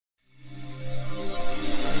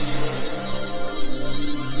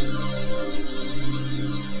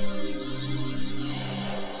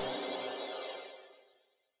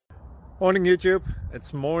Morning YouTube,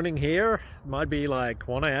 it's morning here. It might be like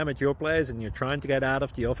 1 a.m. at your place and you're trying to get out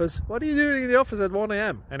of the office. What are you doing in the office at 1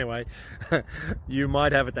 a.m.? Anyway, you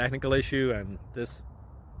might have a technical issue and this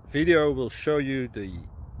video will show you the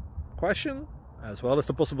question as well as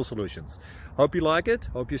the possible solutions. Hope you like it,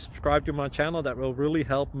 hope you subscribe to my channel. That will really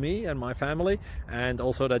help me and my family, and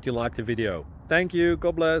also that you like the video. Thank you,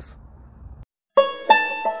 God bless.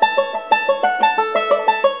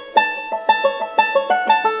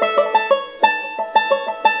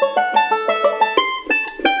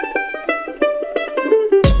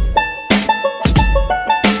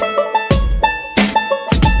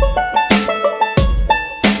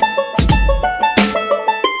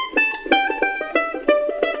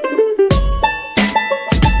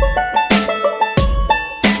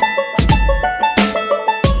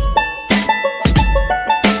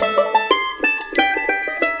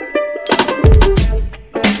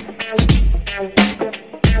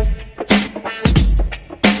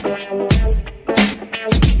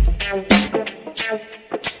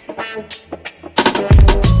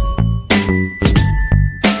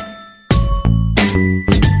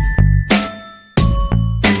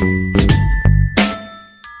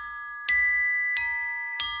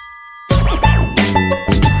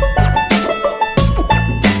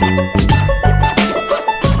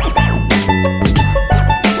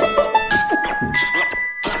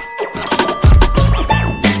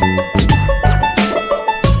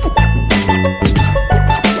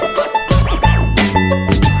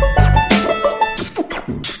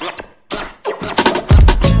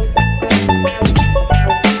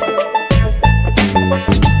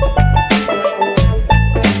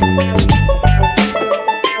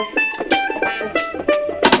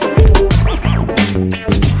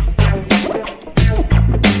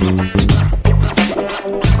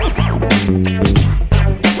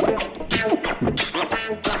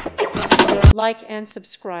 Like and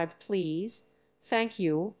subscribe, please. Thank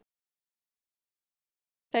you.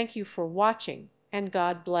 Thank you for watching, and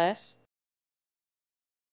God bless.